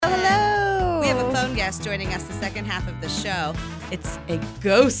guest joining us the second half of the show. It's a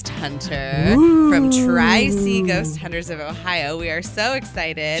ghost hunter from Tri-C Ghost Hunters of Ohio. We are so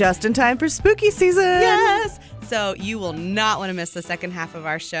excited. Just in time for spooky season. Yes. So you will not want to miss the second half of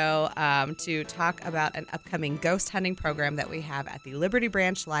our show to talk about an upcoming ghost hunting program that we have at the Liberty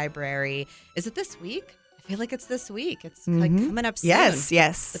Branch Library. Is it this week? I feel like it's this week. It's like coming up soon.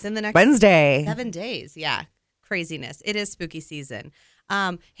 Yes. Within the next Wednesday. 7 days. Yeah. Craziness. It is spooky season.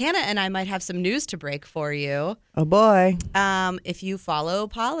 Hannah and I might have some news to break for you. Oh, boy. If you follow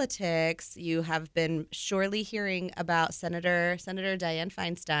politics, you have been surely hearing about Senator Dianne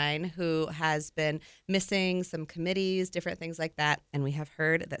Feinstein, who has been missing some committees, different things like that. And we have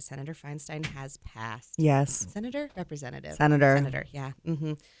heard that Senator Feinstein has passed. Yes. Representative. Senator, yeah.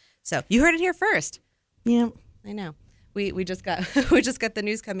 Mm-hmm. So you heard it here first. Yeah. I know. We just got the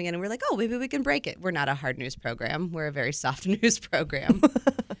news coming in, and we're like, oh, maybe we can break it. We're not a hard news program. We're a very soft news program.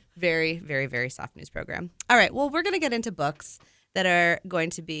 Very, very, very soft news program. All right. Well, we're going to get into books that are going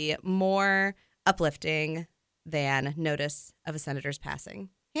to be more uplifting than notice of a senator's passing.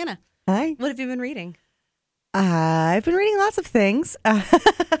 Hannah, Hi. what have you been reading? I've been reading lots of things.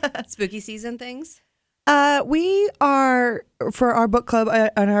 Spooky season things? We are, for our book club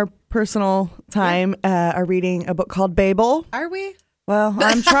on our personal time, are reading a book called Babel. Are we? Well,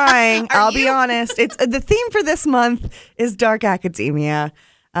 I'm trying. I'll be you? honest. It's the theme for this month is dark academia.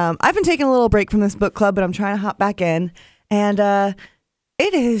 I've been taking a little break from this book club, but I'm trying to hop back in. And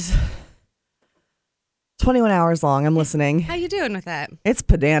it is 21 hours long. I'm listening. How you doing with that? It's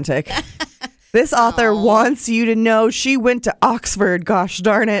pedantic. This author wants you to know she went to Oxford, gosh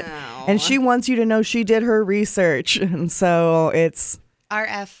darn it. And she wants you to know she did her research. And so it's...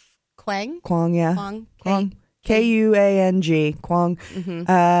 R.F. Kuang? Kuang, yeah. Kuang. Kuang. Kuang. Kuang.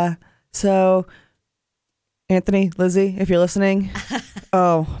 Mm-hmm. So, Anthony, Lizzie, if you're listening,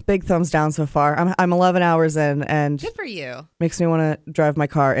 big thumbs down so far. I'm 11 hours in, and Good for you. makes me want to drive my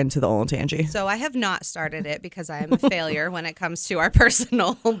car into the Olentangy. So I have not started it because I am a failure when it comes to our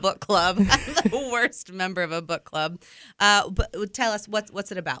personal book club. I'm the worst member of a book club. But tell us,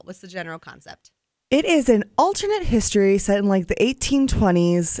 what's it about? What's the general concept? It is an alternate history set in like the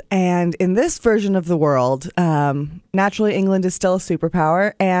 1820s, and in this version of the world, naturally England is still a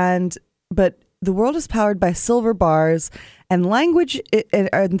superpower, but the world is powered by silver bars, and language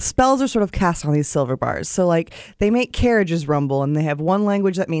and spells are sort of cast on these silver bars. So like they make carriages rumble, and they have one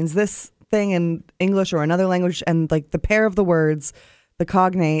language that means this thing in English or another language, and like the pair of the words, the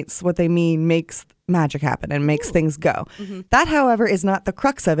cognates, what they mean makes magic happen and makes things go. Mm-hmm. That, however, is not the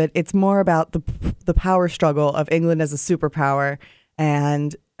crux of it. It's more about the power struggle of England as a superpower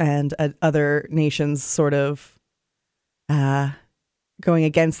and other nations sort of going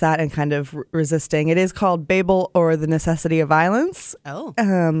against that and kind of resisting. It is called Babel, or The Necessity of Violence. Oh.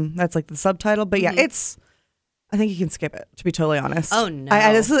 That's like the subtitle. But yeah, I think you can skip it, to be totally honest. Oh, no.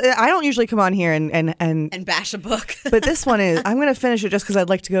 I don't usually come on here and bash a book. but this one is, I'm going to finish it just because I'd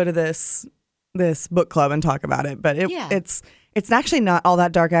like to go to this book club and talk about it. But it's actually not all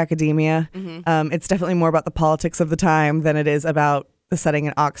that dark academia. Mm-hmm. It's definitely more about the politics of the time than it is about the setting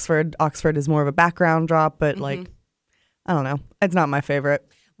in Oxford. Oxford is more of a background drop, but like, I don't know. It's not my favorite.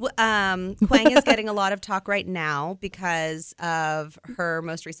 Kuang is getting a lot of talk right now because of her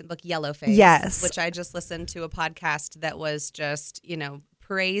most recent book, Yellowface. Yes. Which I just listened to a podcast that was just,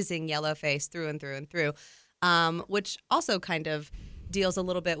 praising Yellowface through and through and through, which also kind of deals a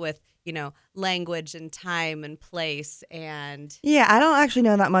little bit with, language and time and place. And yeah, I don't actually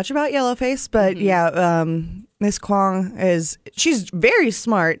know that much about Yellowface, but Miss Kuang she's very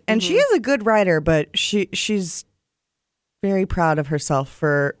smart, and she is a good writer, but she's very proud of herself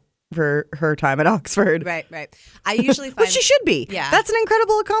for her time at Oxford. Right. I usually find which she should be. Yeah, that's an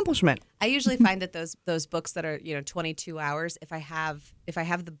incredible accomplishment. I usually find that those books that are 22 hours, if I have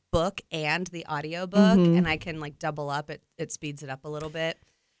the book and the audiobook and I can like double up, it speeds it up a little bit.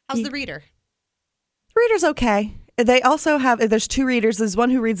 How's the reader? The reader's okay. They also there's two readers. There's one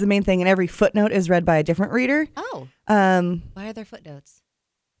who reads the main thing, and every footnote is read by a different reader. Oh. Why are there footnotes?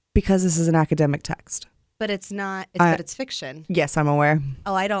 Because this is an academic text. But it's not. But it's fiction. Yes, I'm aware.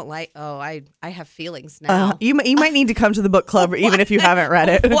 Oh, I don't like. Oh, I have feelings now. You might need to come to the book club, even if you haven't read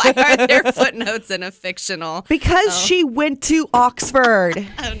it. Why are there footnotes in a fictional? Because she went to Oxford.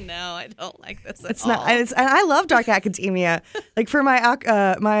 Oh no, I don't like this at it's all. Not. And I love dark academia. Like for my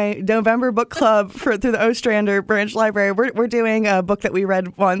my November book club through the Ostrander Branch Library, we're doing a book that we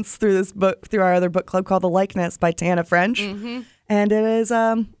read once through our other book club called The Likeness by Tana French, and it is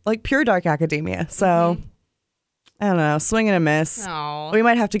like pure dark academia. So. I don't know, swing and a miss. Aww. I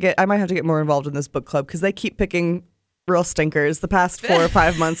might have to get more involved in this book club because they keep picking real stinkers. The past 4 or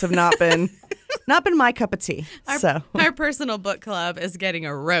 5 months have not been Not been my cup of tea. Our personal book club is getting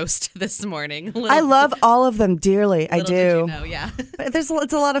a roast this morning. I love all of them dearly. I do. Did you know, yeah. But it's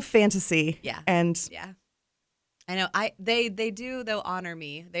a lot of fantasy. Yeah. And yeah. I know. They do though honor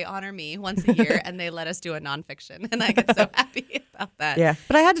me. They honor me once a year, and they let us do a nonfiction, and I get so happy about that. Yeah,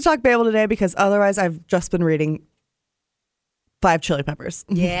 but I had to talk Babel today because otherwise I've just been reading 5 Chili Peppers.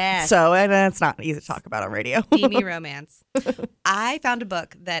 Yes. So, and it's not easy to talk about on radio. Steamy romance. I found a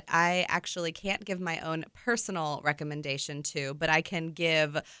book that I actually can't give my own personal recommendation to, but I can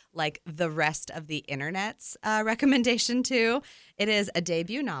give like the rest of the internet's recommendation to. It is a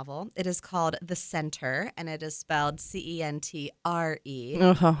debut novel. It is called The Center, and it is spelled Centre.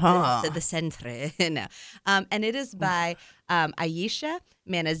 The Centre. No. And it is by Ayesha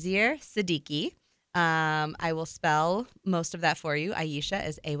Manazir Siddiqui. I will spell most of that for you. Ayesha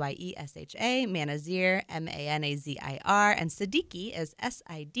is Ayesha, Manazir, Manazir, and Siddiqui is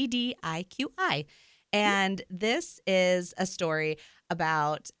Siddiqui. And this is a story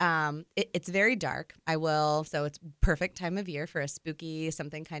about, it's very dark. So it's perfect time of year for a spooky,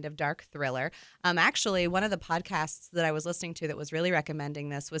 something kind of dark thriller. Actually, one of the podcasts that I was listening to that was really recommending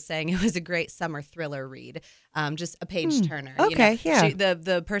this was saying it was a great summer thriller read, just a page turner. Okay, yeah.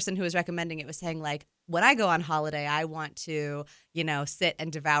 The person who was recommending it was saying like, when I go on holiday, I want to, sit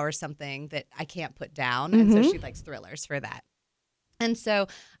and devour something that I can't put down. And so she likes thrillers for that. And so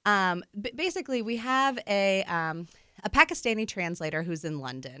basically we have a Pakistani translator who's in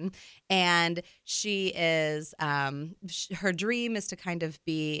London, and she is her dream is to kind of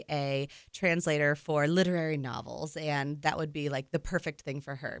be a translator for literary novels, and that would be like the perfect thing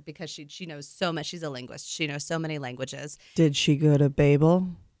for her because she knows so much. She's a linguist. She knows so many languages. Did she go to Babel?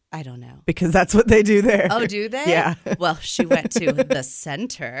 I don't know. Because that's what they do there. Oh, do they? Yeah. Well, she went to the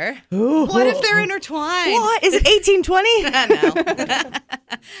Center. Ooh. What if they're intertwined? What? Is it 1820?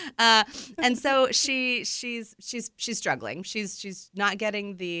 No. And so she's struggling. She's not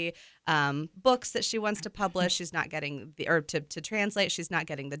getting the books that she wants to publish. She's not getting to translate. She's not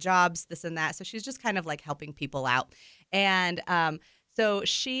getting the jobs, this and that. So she's just kind of like helping people out. And so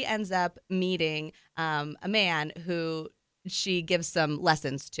she ends up meeting a man who she gives some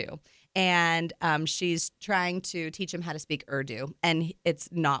lessons to. And she's trying to teach him how to speak Urdu, and it's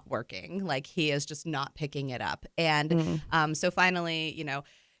not working. Like, he is just not picking it up. And so finally,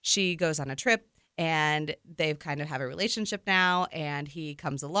 she goes on a trip, and they've kind of have a relationship now, and he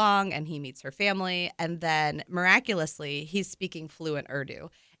comes along, and he meets her family, and then miraculously, he's speaking fluent Urdu.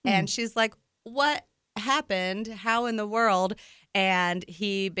 And she's like, what happened? How in the world? And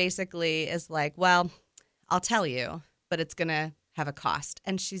he basically is like, well, I'll tell you, but it's going to have a cost.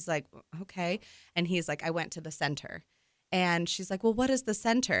 And she's like, okay. And he's like, I went to the Center. And she's like, well, what is the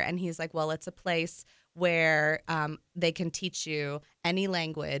Center? And he's like, well, it's a place where they can teach you any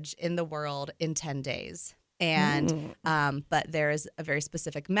language in the world in 10 days. And but there is a very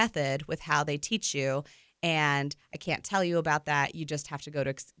specific method with how they teach you. And I can't tell you about that. You just have to go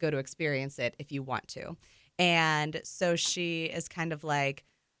to experience it if you want to. And so she is kind of like,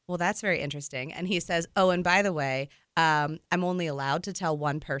 well, that's very interesting. And he says, oh, and by the way, I'm only allowed to tell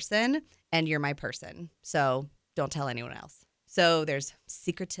one person, and you're my person. So don't tell anyone else. So there's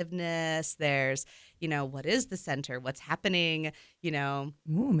secretiveness. There's, what is the Center? What's happening, Ooh,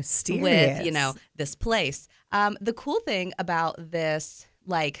 mysterious. with, this place. The cool thing about this,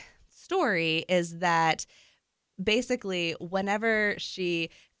 story is that basically whenever she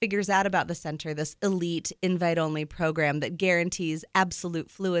figures out about the Center, this elite invite-only program that guarantees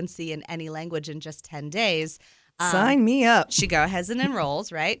absolute fluency in any language in just 10 days. Sign me up. She goes ahead and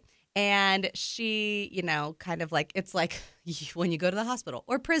enrolls, right? And she, kind of like, it's like when you go to the hospital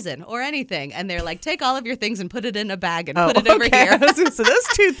or prison or anything, and they're like, take all of your things and put it in a bag and put it over here. So those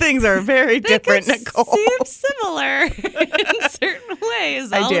two things are very different, Nicole. Seem similar in certain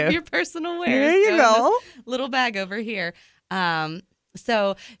ways. All of your personal wares. There you go. Little bag over here.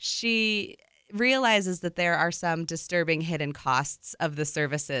 So she realizes that there are some disturbing hidden costs of the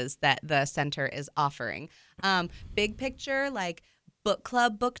services that the Center is offering. Big picture, like book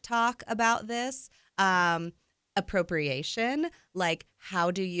club book talk about this. Appropriation, like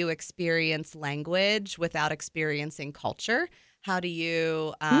how do you experience language without experiencing culture? How do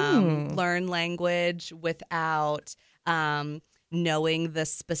you learn language without knowing the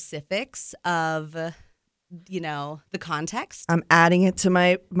specifics of the context? I'm adding it to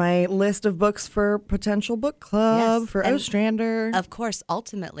my list of books for potential book club for Ostrander. Of course,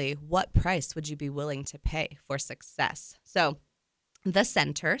 ultimately, what price would you be willing to pay for success? So The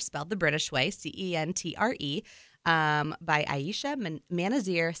Center, spelled the British way, Centre, by Ayesha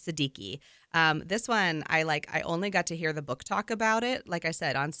Manazir Siddiqui. This one, I only got to hear the book talk about it, like I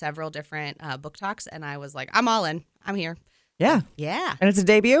said, on several different book talks. And I was like, I'm all in. I'm here. Yeah. Yeah. And it's a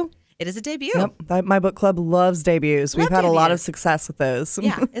debut? It is a debut. Yep. My book club loves debuts. We've had a lot of success with those.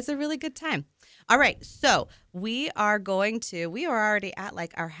 Yeah, it's a really good time. All right, so we are already at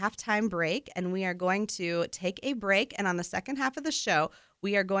like our halftime break, and we are going to take a break. And on the second half of the show,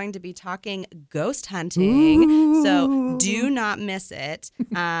 we are going to be talking ghost hunting. Ooh. So do not miss it.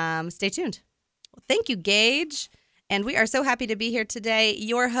 Stay tuned. Well, thank you, Gage. And we are so happy to be here today.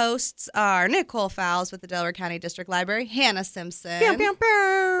 Your hosts are Nicole Fowles with the Delaware County District Library, Hannah Simpson. Pew, pew,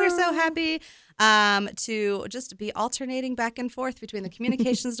 pew. We're so happy to just be alternating back and forth between the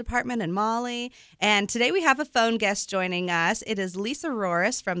communications department and Molly. And today we have a phone guest joining us. It is Lisa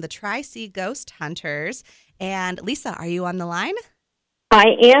Roris from the Tri-C Ghost Hunters. And Lisa, are you on the line? I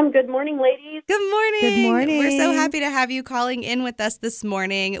am. Good morning, ladies. Good morning. Good morning. We're so happy to have you calling in with us this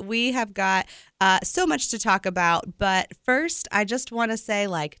morning. We have got so much to talk about. But first, I just want to say,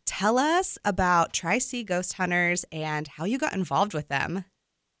 tell us about Tri-C Ghost Hunters and how you got involved with them.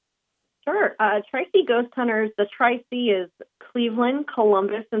 Sure. Tri-C Ghost Hunters, the Tri-C is Cleveland,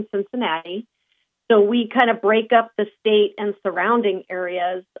 Columbus, and Cincinnati. So we kind of break up the state and surrounding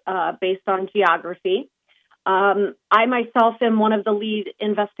areas based on geography. I myself am one of the lead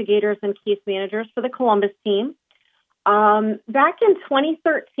investigators and case managers for the Columbus team. Back in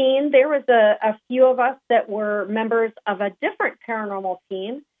 2013, there was a few of us that were members of a different paranormal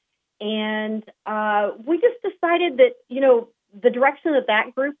team. And we just decided that, the direction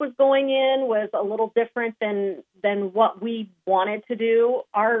that group was going in was a little different than what we wanted to do.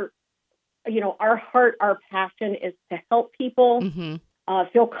 Our heart, our passion is to help people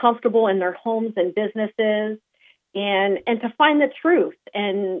feel comfortable in their homes and businesses, and to find the truth,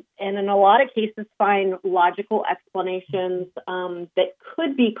 and in a lot of cases find logical explanations that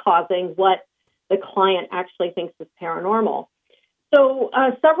could be causing what the client actually thinks is paranormal. So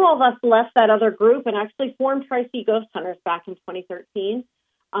several of us left that other group and actually formed Tri-C Ghost Hunters back in 2013.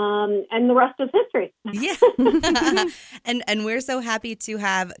 And the rest is history. Yeah. And we're so happy to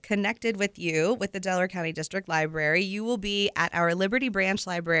have connected with you with the Delaware County District Library. You will be at our Liberty Branch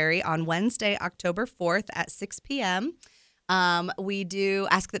Library on Wednesday, October 4th at 6 p.m. We do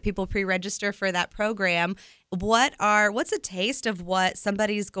ask that people pre-register for that program. What's a taste of what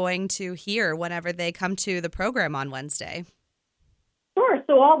somebody's going to hear whenever they come to the program on Wednesday? Sure.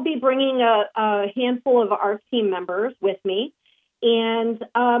 So I'll be bringing a handful of our team members with me. And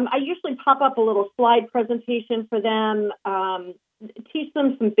I usually pop up a little slide presentation for them, teach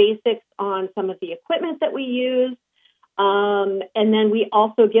them some basics on some of the equipment that we use. And then we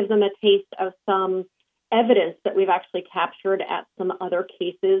also give them a taste of some evidence that we've actually captured at some other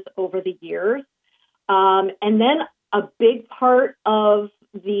cases over the years. And then a big part of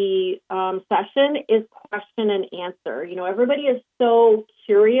the session is question and answer. Everybody is so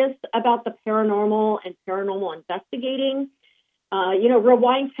curious about the paranormal and paranormal investigating.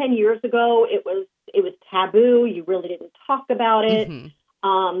 Rewind 10 years ago, it was taboo. You really didn't talk about it.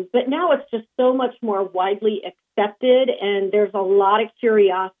 But now it's just so much more widely accepted, and there's a lot of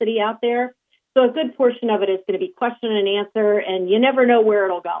curiosity out there. So a good portion of it is going to be question and answer, and you never know where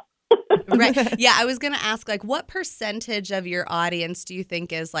it'll go. Right. Yeah, I was going to ask, what percentage of your audience do you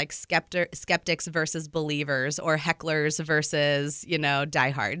think is skeptics versus believers, or hecklers versus,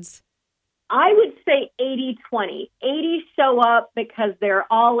 diehards? I would say 80-20. 80 show up because they're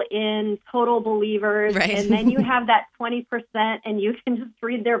all in, total believers. Right. And then you have that 20%, and you can just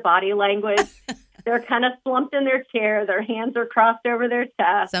read their body language. They're kind of slumped in their chair. Their hands are crossed over their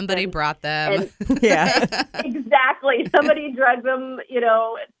chest. Somebody brought them. Yeah. Exactly. Somebody drugged them,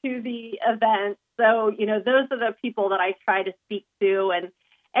 to the event. So, those are the people that I try to speak to.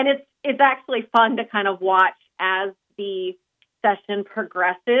 And it's actually fun to kind of watch as the session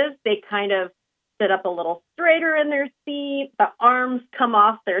progresses. They kind of sit up a little straighter in their seat, the arms come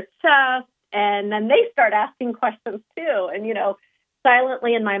off their chest, and then they start asking questions too. And,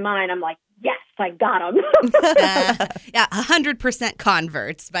 silently in my mind, I'm like, yes, I got them. Yeah, 100%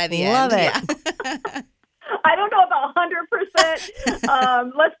 converts by the Love end. it. Yeah. I don't know about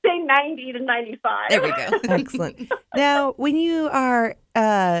 100%. Let's say 90 to 95. There we go. Excellent. Now, when you are,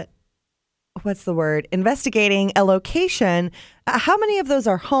 investigating a location, how many of those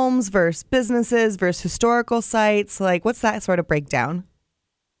are homes versus businesses versus historical sites? What's that sort of breakdown?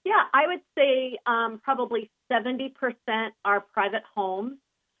 Yeah, I would say probably 70% are private homes.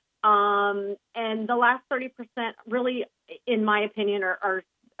 And the last 30% really, in my opinion, are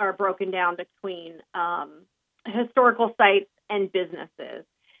broken down between historical sites and businesses.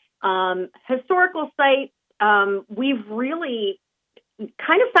 Historical sites, we've really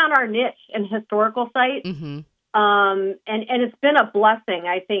kind of found our niche in historical sites. Mm-hmm. And it's been a blessing,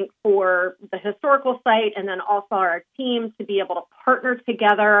 I think, for the historical site and then also our team to be able to partner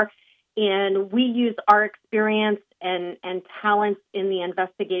together. And we use our experience and talents in the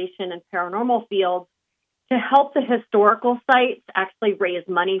investigation and paranormal fields to help the historical sites actually raise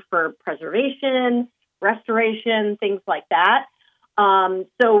money for preservation, restoration, things like that.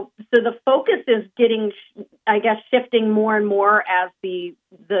 So the focus is getting, I guess, shifting more and more as the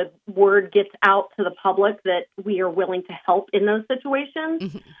word gets out to the public that we are willing to help in those situations.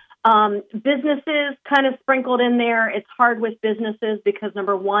 Mm-hmm. Businesses kind of sprinkled in there. It's hard with businesses because,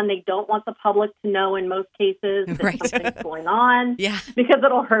 number one, they don't want the public to know in most cases that Right. something's going on Yeah. because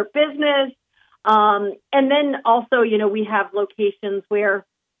it'll hurt business. And then also, we have locations where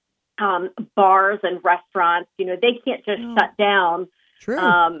bars and restaurants, they can't just shut down, True.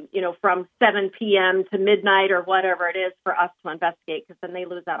 from 7 p.m. to midnight or whatever it is for us to investigate, because then they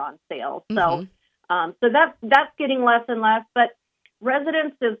lose out on sales. Mm-hmm. So that's getting less and less. But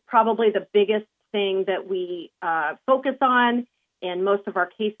residents is probably the biggest thing that we focus on in most of our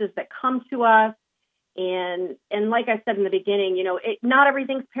cases that come to us. And like I said in the beginning, not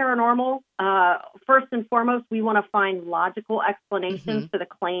everything's paranormal. First and foremost, we want to find logical explanations for the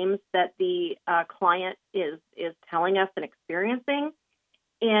claims that the client is telling us and experiencing.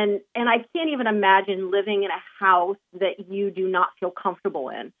 And I can't even imagine living in a house that you do not feel comfortable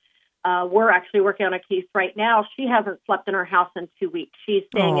in. We're actually working on a case right now. She hasn't slept in her house in 2 weeks. She's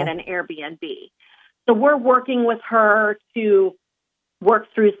staying at an Airbnb. So we're working with her to work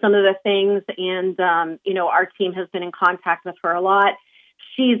through some of the things. And, our team has been in contact with her a lot.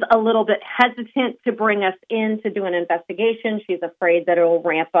 She's a little bit hesitant to bring us in to do an investigation. She's afraid that it will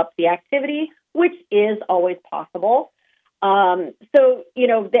ramp up the activity, which is always possible.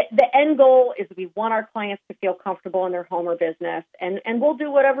 The end goal is we want our clients to feel comfortable in their home or business, and we'll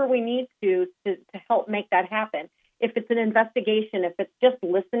do whatever we need to help make that happen. If it's an investigation, if it's just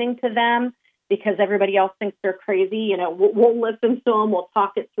listening to them because everybody else thinks they're crazy, we'll listen to them, we'll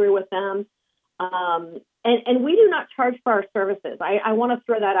talk it through with them. And we do not charge for our services. I want to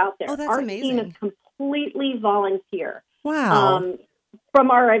throw that out there. Oh, that's our amazing. team is completely volunteer. Wow.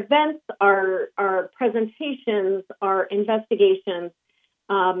 From our events, our presentations, our investigations,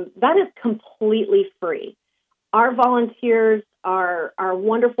 that is completely free. Our volunteers are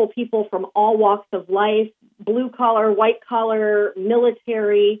wonderful people from all walks of life, blue collar, white collar,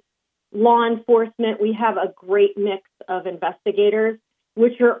 military, law enforcement. We have a great mix of investigators,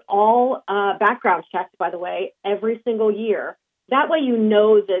 which are all background checked, by the way, every single year. That way you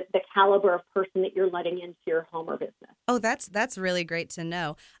know the caliber of person that you're letting into your home or business. Oh, that's really great to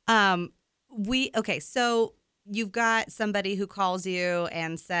know. So you've got somebody who calls you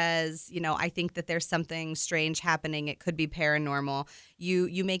and says, I think that there's something strange happening. It could be paranormal.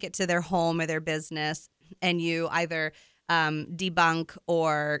 You make it to their home or their business, and you either debunk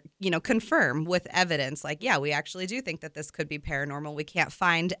or, confirm with evidence. Like, yeah, we actually do think that this could be paranormal. We can't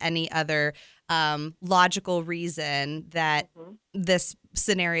find any other logical reason that this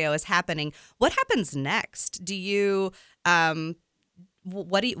scenario is happening. What happens next? Do you,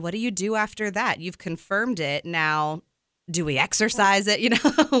 what do you do after that? You've confirmed it. Now, do we exorcise it?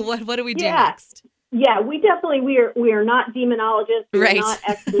 What do we do next? Yeah, we are not demonologists. We're Right. not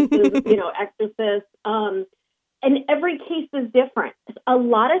exorcists. And every case is different. A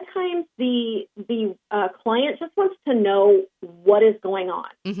lot of times the client just wants to know what is going on.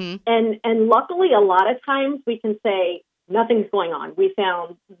 Mm-hmm. And luckily, a lot of times we can say, nothing's going on. We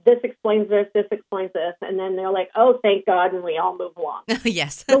found this explains this explains this. And then they're like, oh, thank God, and we all move along.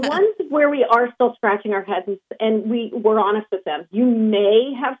 Yes. The ones where we are still scratching our heads and we're honest with them, you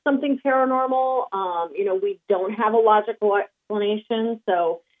may have something paranormal. We don't have a logical explanation,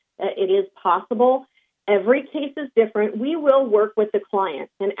 so it is possible. Every case is different. We will work with the client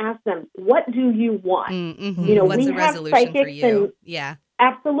and ask them, what do you want? Mm-hmm. What's the resolution for you? Yeah.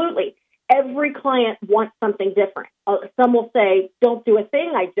 Absolutely. Every client wants something different. Some will say, don't do a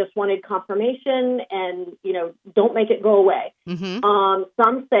thing. I just wanted confirmation and, don't make it go away. Mm-hmm.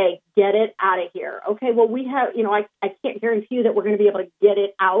 Some say, get it out of here. Okay, well, we have, I can't guarantee you that we're going to be able to get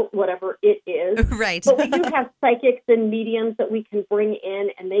it out, whatever it is. Right. But we do have psychics and mediums that we can bring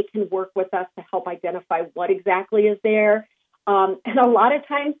in, and they can work with us to help identify what exactly is there. And a lot of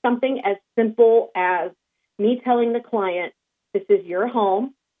times, something as simple as me telling the client, this is your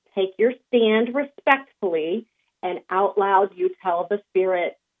home. Take your stand respectfully, and out loud you tell the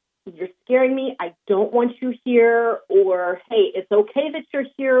spirit, you're scaring me. I don't want you here. Or, hey, it's okay that you're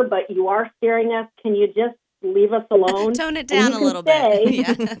here, but you are scaring us. Can you just leave us alone. Tone it And down you a can little stay. bit.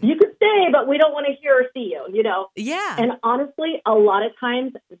 Yeah. You can stay, but we don't want to hear or see you, you know? Yeah. And honestly, a lot of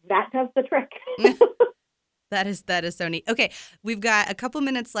times that does the trick. That is so neat. Okay, we've got a couple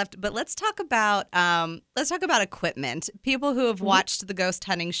minutes left, but let's talk about equipment. People who have watched the ghost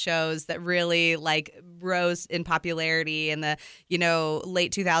hunting shows that really like rose in popularity in the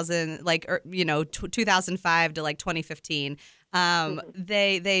late 2000 2005 to like 2015.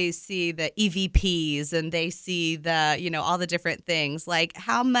 They see the EVPs and they see the all the different things. Like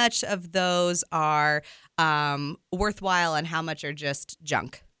how much of those are worthwhile and how much are just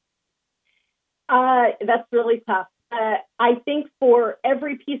junk? That's really tough. I think for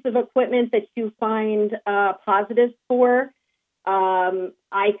every piece of equipment that you find positives for,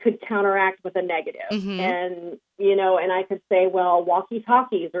 I could counteract with a negative. And, and I could say, well,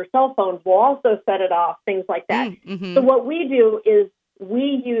 walkie-talkies or cell phones will also set it off, things like that. So what we do is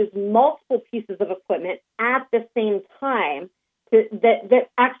we use multiple pieces of equipment at the same time that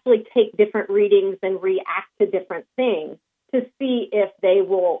actually take different readings and react to different things to see if they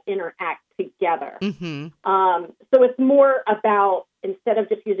will interact together. So it's more about, instead of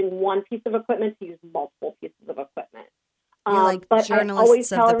just using one piece of equipment, to use multiple pieces of equipment. You're like but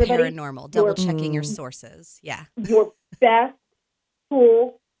journalists of the paranormal, double checking your sources. Yeah. Your best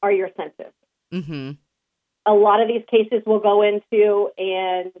tools are your senses. A lot of these cases we'll go into,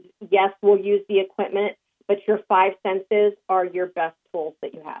 and yes, we'll use the equipment, but your five senses are your best tools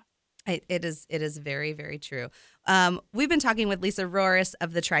that you have. It is very, very true. We've been talking with Lisa Rohris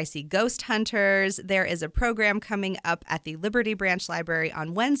of the Tri-C Ghost Hunters. There is a program coming up at the Liberty Branch Library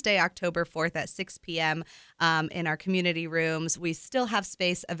on Wednesday, October 4th at 6 p.m. In our community rooms. We still have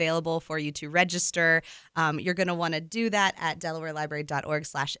space available for you to register. You're going to want to do that at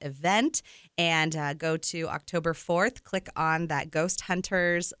delawarelibrary.org/event and go to October 4th. Click on that Ghost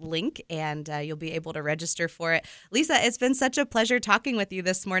Hunters link and you'll be able to register for it. Lisa, it's been such a pleasure talking with you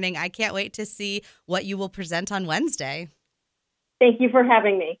this morning. I can't wait to see what you will present on Wednesday. Thank you for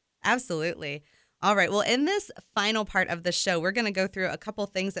having me. Absolutely. All right. Well, in this final part of the show, we're going to go through a couple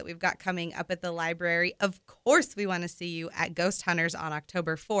things that we've got coming up at the library. Of course, we want to see you at Ghost Hunters on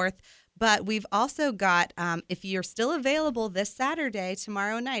October 4th. But we've also got, if you're still available this Saturday,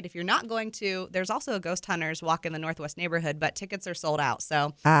 tomorrow night, if you're not going to, there's also a Ghost Hunters walk in the Northwest neighborhood, but tickets are sold out.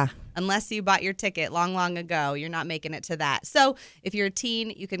 So unless you bought your ticket long ago, you're not making it to that. So if you're a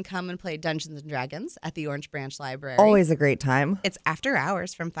teen, you can come and play Dungeons & Dragons at the Orange Branch Library. Always a great time. It's after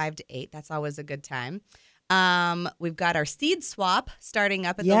hours from 5 to 8. That's always a good time. We've got our seed swap starting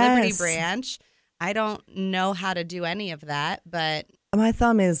up at the Liberty Branch. I don't know how to do any of that, but... My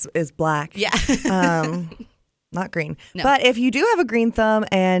thumb is black. Yeah. Not green. No. But if you do have a green thumb,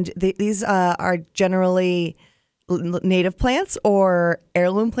 and these are generally native plants or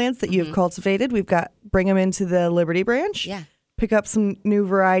heirloom plants that you've cultivated, bring them into the Liberty Branch. Yeah. Pick up some new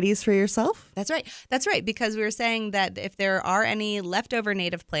varieties for yourself. That's right. Because we were saying that if there are any leftover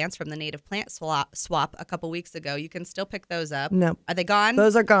native plants from the native plant swap a couple weeks ago, you can still pick those up. No. Are they gone?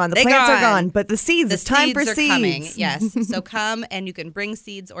 Those are gone. The plants are gone. But the seeds, it's time for seeds. Are coming. Yes. So come and you can bring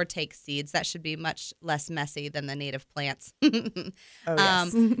seeds or take seeds. That should be much less messy than the native plants.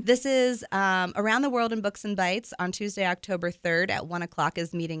 Yes. This is Around the World in Books and Bites on Tuesday, October 3rd at 1 o'clock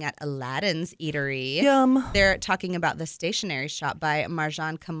is meeting at Aladdin's Eatery. Yum. They're talking about The Stationery Shop by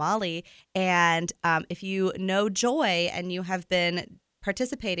Marjan Kamali. And if you know Joy and you have been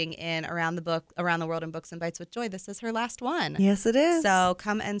participating in Around the World in Books and Bites with Joy, this is her last one. Yes, it is. So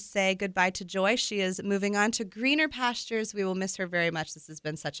come and say goodbye to Joy. She is moving on to greener pastures. We will miss her very much. This has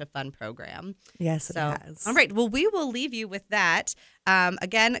been such a fun program. Yes, it has. All right. Well, we will leave you with that.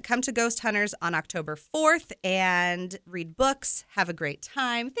 Again, come to Ghost Hunters on October 4th and read books. Have a great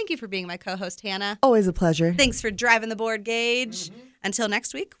time. Thank you for being my co-host, Hannah. Always a pleasure. Thanks for driving the board, Gage. Until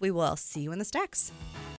next week, we will see you in the stacks.